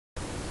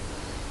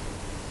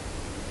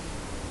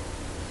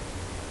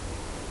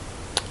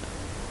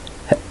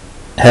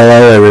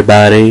Hello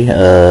everybody,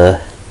 I'm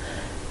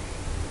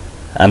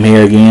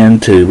here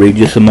again to read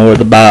you some more of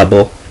the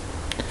Bible.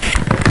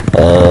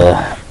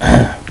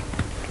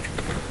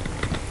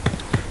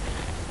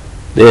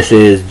 This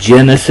is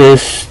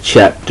Genesis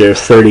chapter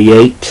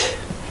 38,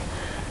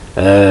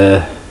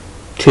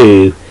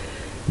 to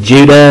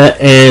Judah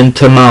and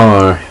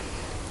Tamar.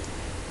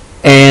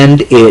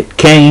 And it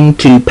came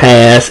to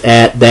pass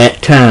at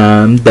that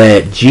time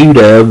that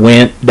Judah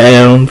went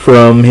down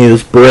from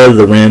his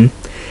brethren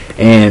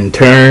and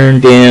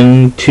turned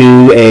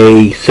into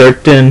a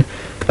certain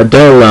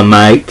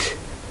Adulamite,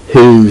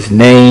 whose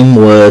name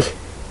was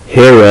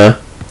Hera.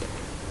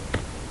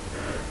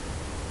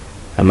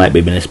 I might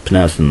be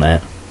mispronouncing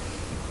that.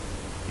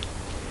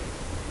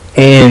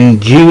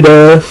 And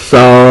Judah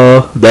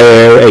saw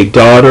there a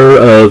daughter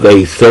of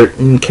a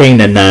certain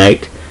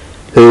Canaanite,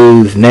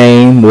 whose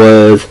name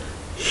was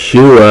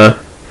Shua,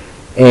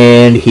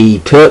 and he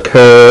took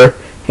her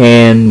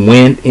and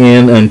went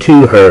in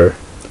unto her.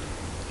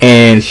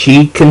 And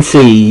she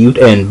conceived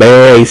and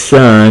bare a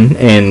son,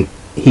 and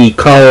he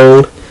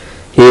called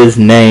his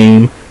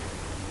name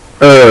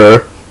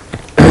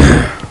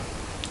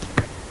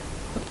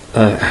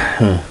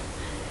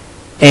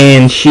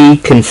And she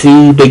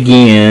conceived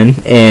again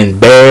and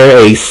bare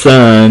a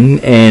son,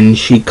 and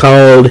she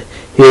called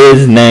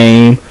his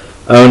name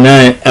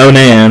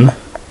Onan.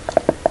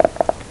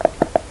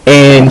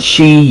 And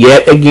she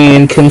yet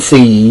again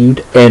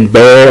conceived and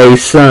bare a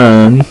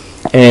son,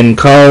 and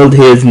called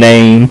his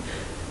name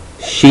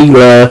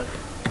Shelah,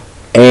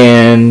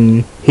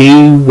 and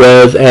he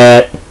was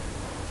at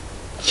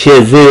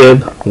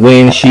Chizib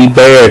when she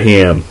bare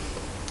him.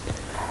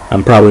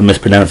 I'm probably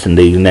mispronouncing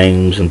these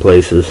names and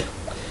places.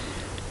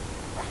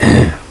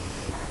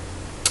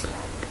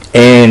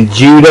 And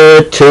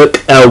Judah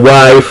took a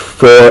wife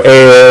for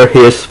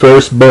his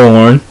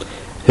firstborn,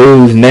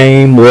 whose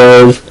name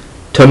was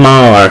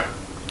Tamar.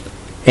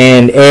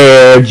 And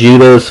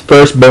Judah's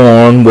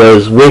firstborn,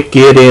 was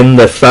wicked in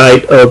the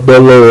sight of the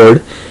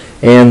Lord,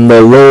 and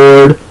the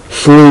Lord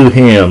slew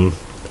him.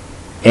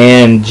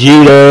 And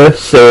Judah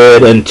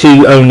said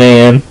unto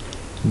Onan,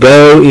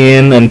 Go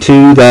in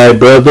unto thy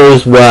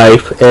brother's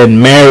wife,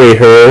 and marry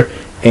her,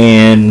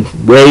 and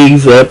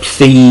raise up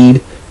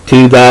seed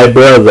to thy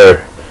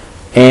brother.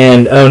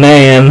 And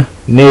Onan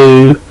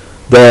knew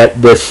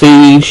that the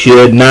seed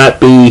should not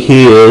be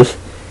his.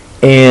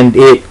 And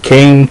it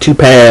came to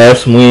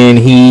pass, when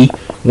he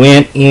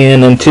went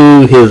in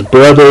unto his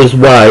brother's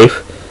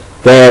wife,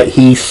 that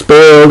he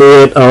spilled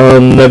it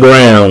on the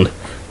ground,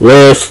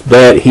 lest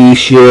that he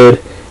should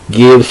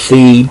give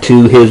seed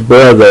to his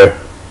brother.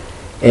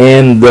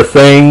 And the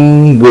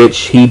thing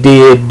which he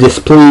did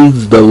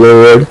displeased the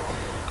Lord,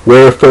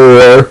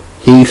 wherefore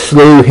he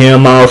slew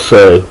him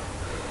also.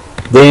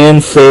 Then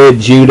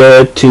said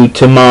Judah to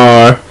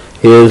Tamar,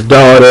 his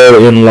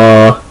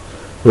daughter-in-law,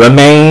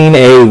 Remain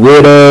a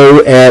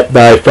widow at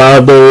thy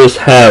father's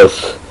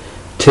house,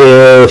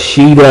 till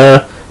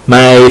Shelah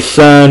my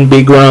son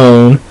be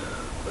grown.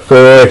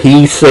 For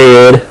he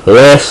said,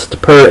 Lest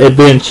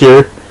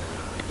peradventure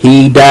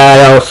he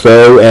die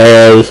also,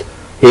 as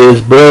his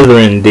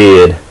brethren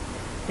did.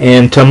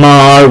 And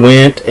Tamar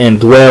went and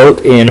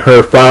dwelt in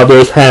her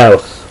father's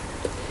house.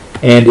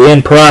 And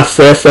in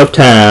process of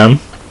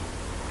time,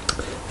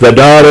 the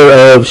daughter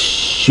of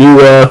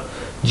Shua,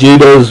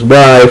 Judah's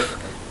wife,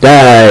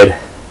 died.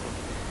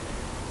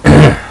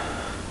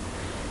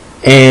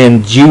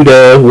 And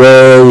Judah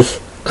was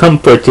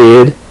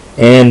comforted,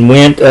 and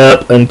went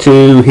up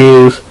unto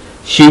his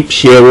sheep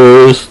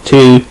shearers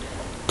to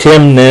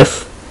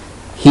Timnath,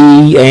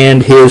 he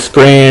and his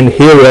friend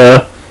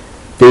Hira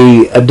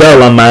the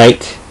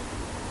Adulamite.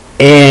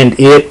 And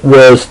it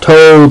was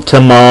told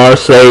Tamar,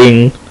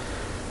 saying,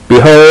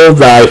 Behold,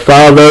 thy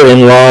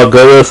father-in-law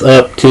goeth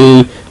up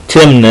to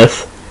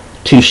Timnath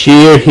to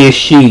shear his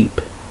sheep.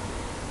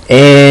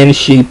 And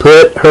she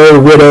put her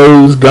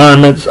widow's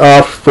garments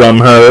off from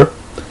her,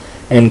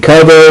 and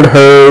covered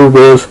her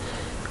with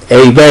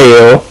a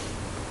veil,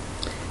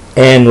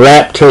 and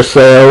wrapped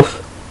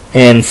herself,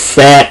 and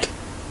sat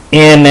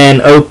in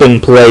an open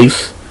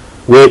place,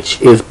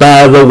 which is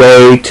by the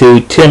way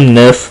to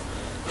Timnath,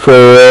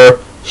 for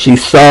she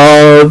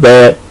saw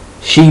that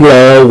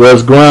Shelah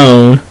was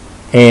grown,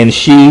 and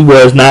she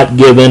was not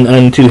given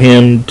unto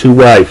him to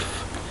wife.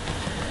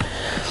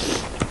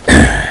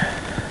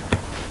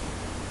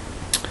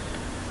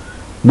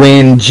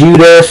 When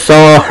Judah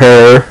saw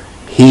her,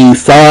 he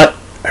thought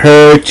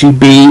her to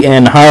be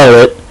an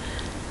harlot,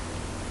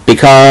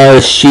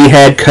 because she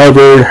had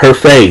covered her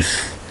face.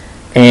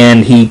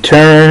 And he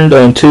turned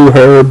unto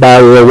her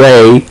by the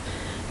way,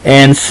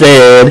 and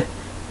said,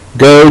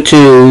 Go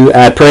to,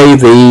 I pray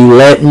thee,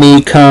 let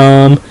me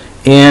come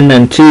in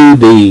unto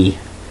thee.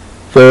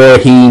 For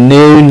he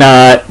knew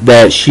not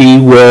that she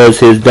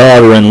was his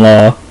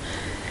daughter-in-law.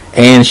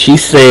 And she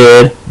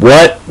said,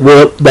 What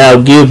wilt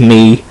thou give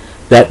me,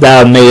 that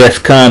thou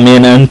mayest come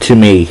in unto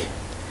me?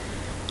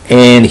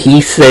 And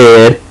he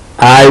said,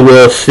 I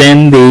will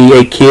send thee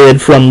a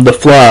kid from the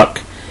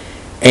flock.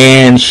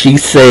 And she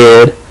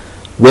said,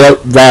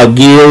 Wilt thou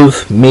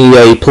give me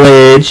a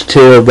pledge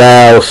till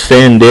thou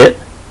send it?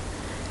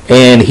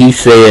 And he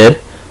said,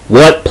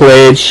 What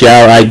pledge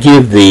shall I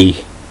give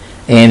thee?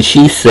 And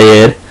she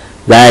said,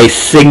 Thy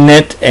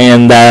signet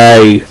and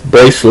thy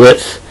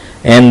bracelets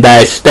and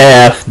thy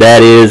staff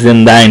that is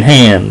in thine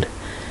hand.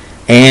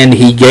 And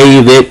he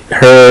gave it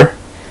her,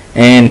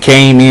 and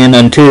came in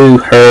unto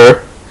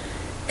her,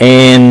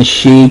 and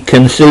she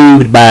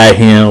conceived by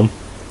him.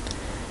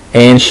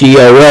 And she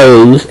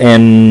arose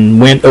and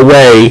went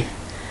away,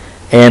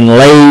 and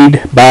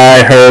laid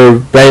by her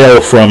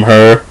veil from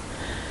her,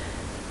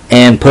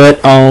 and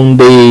put on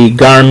the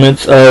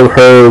garments of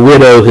her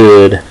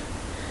widowhood.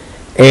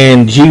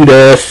 And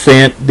Judah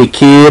sent the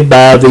kid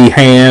by the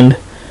hand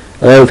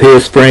of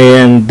his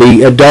friend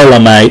the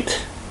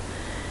Adullamite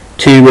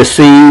to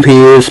receive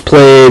his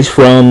pledge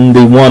from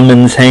the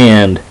woman's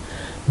hand,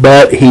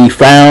 but he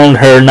found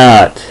her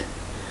not.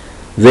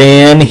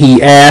 Then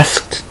he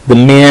asked the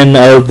men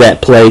of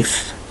that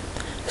place,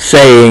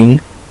 saying,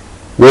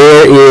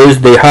 Where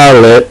is the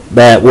harlot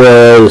that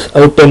was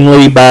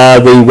openly by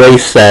the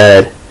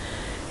wayside?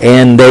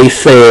 And they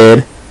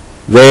said,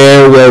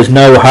 There was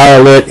no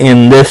harlot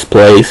in this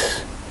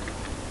place.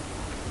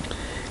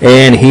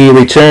 And he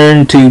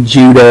returned to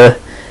Judah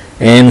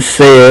and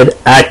said,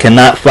 I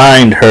cannot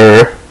find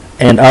her.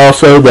 And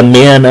also the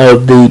men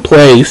of the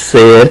place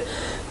said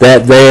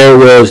that there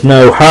was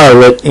no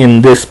harlot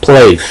in this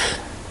place.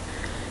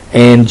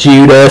 And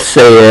Judah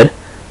said,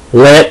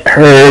 Let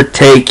her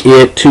take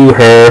it to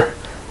her,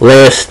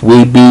 lest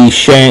we be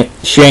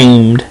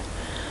shamed.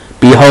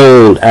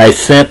 Behold, I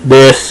sent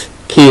this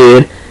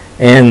kid,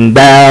 and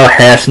thou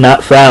hast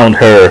not found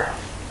her.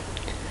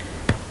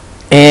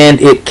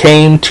 And it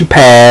came to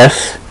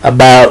pass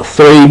about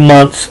 3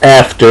 months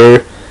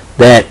after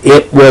that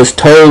it was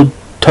told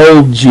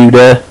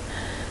Judah,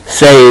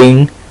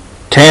 saying,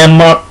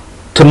 Tamar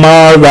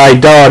thy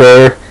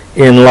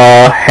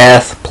daughter-in-law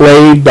hath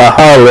played the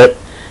harlot,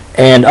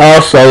 and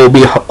also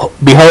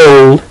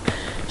behold,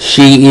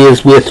 she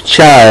is with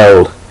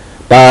child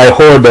by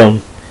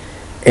whoredom.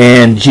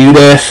 And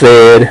Judah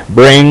said,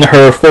 Bring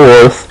her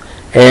forth,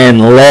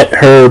 and let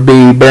her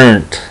be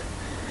burnt.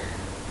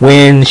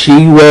 When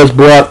she was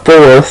brought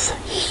forth,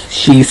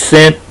 she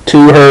sent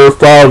to her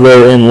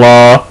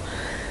father-in-law,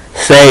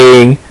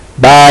 saying,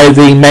 By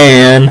the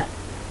man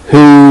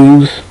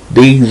whose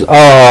these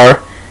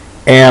are,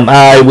 am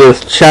I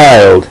with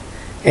child?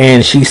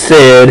 And she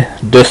said,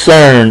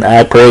 Discern,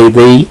 I pray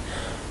thee,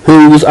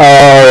 whose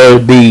are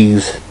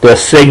these, the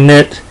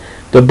signet,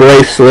 the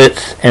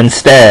bracelets, and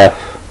staff?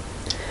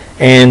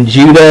 And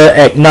Judah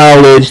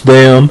acknowledged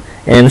them,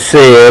 and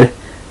said,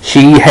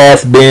 She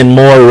hath been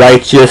more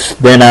righteous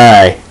than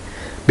I,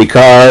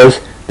 because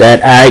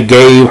that I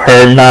gave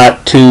her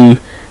not to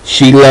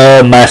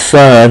Shelah my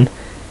son,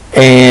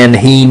 and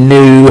he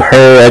knew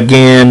her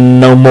again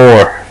no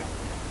more.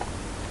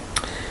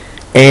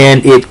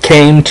 And it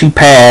came to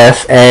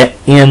pass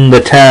in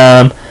the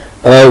time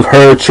of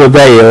her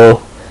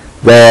travail,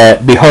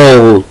 that,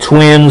 behold,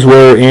 twins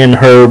were in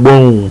her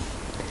womb.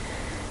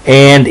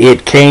 And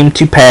it came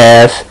to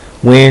pass,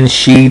 when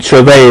she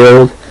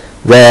travailed,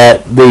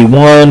 that the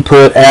one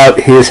put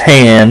out his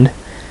hand,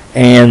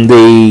 and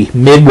the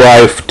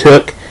midwife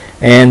took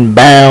and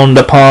bound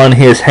upon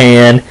his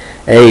hand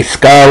a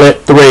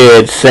scarlet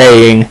thread,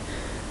 saying,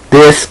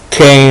 This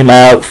came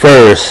out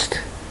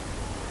first.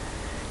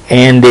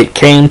 And it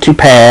came to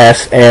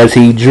pass, as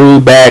he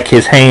drew back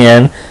his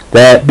hand,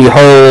 that,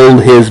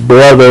 behold, his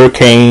brother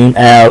came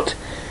out.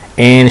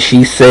 And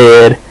she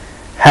said,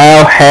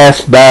 How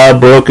hast thou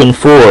broken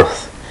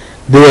forth?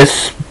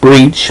 This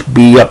breach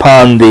be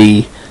upon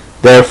thee.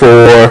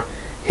 Therefore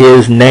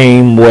his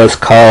name was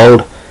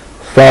called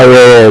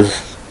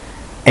Pharez.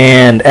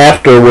 And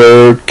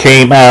afterward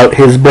came out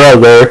his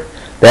brother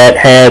that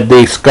had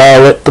the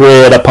scarlet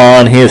thread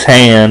upon his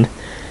hand,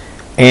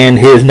 and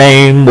his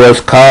name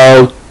was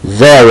called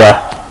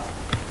Zerah.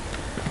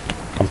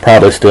 I'm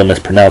probably still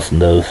mispronouncing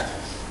those.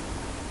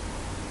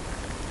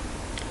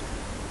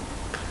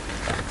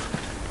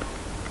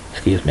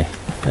 Excuse me.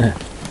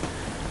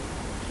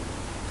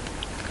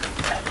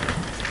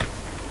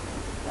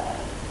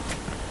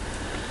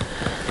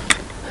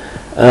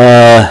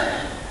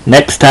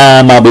 Next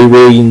time I'll be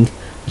reading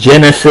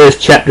Genesis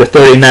chapter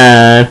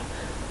 39,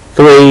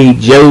 3,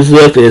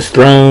 Joseph is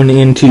thrown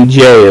into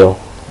jail.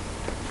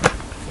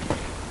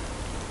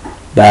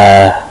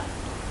 Bye.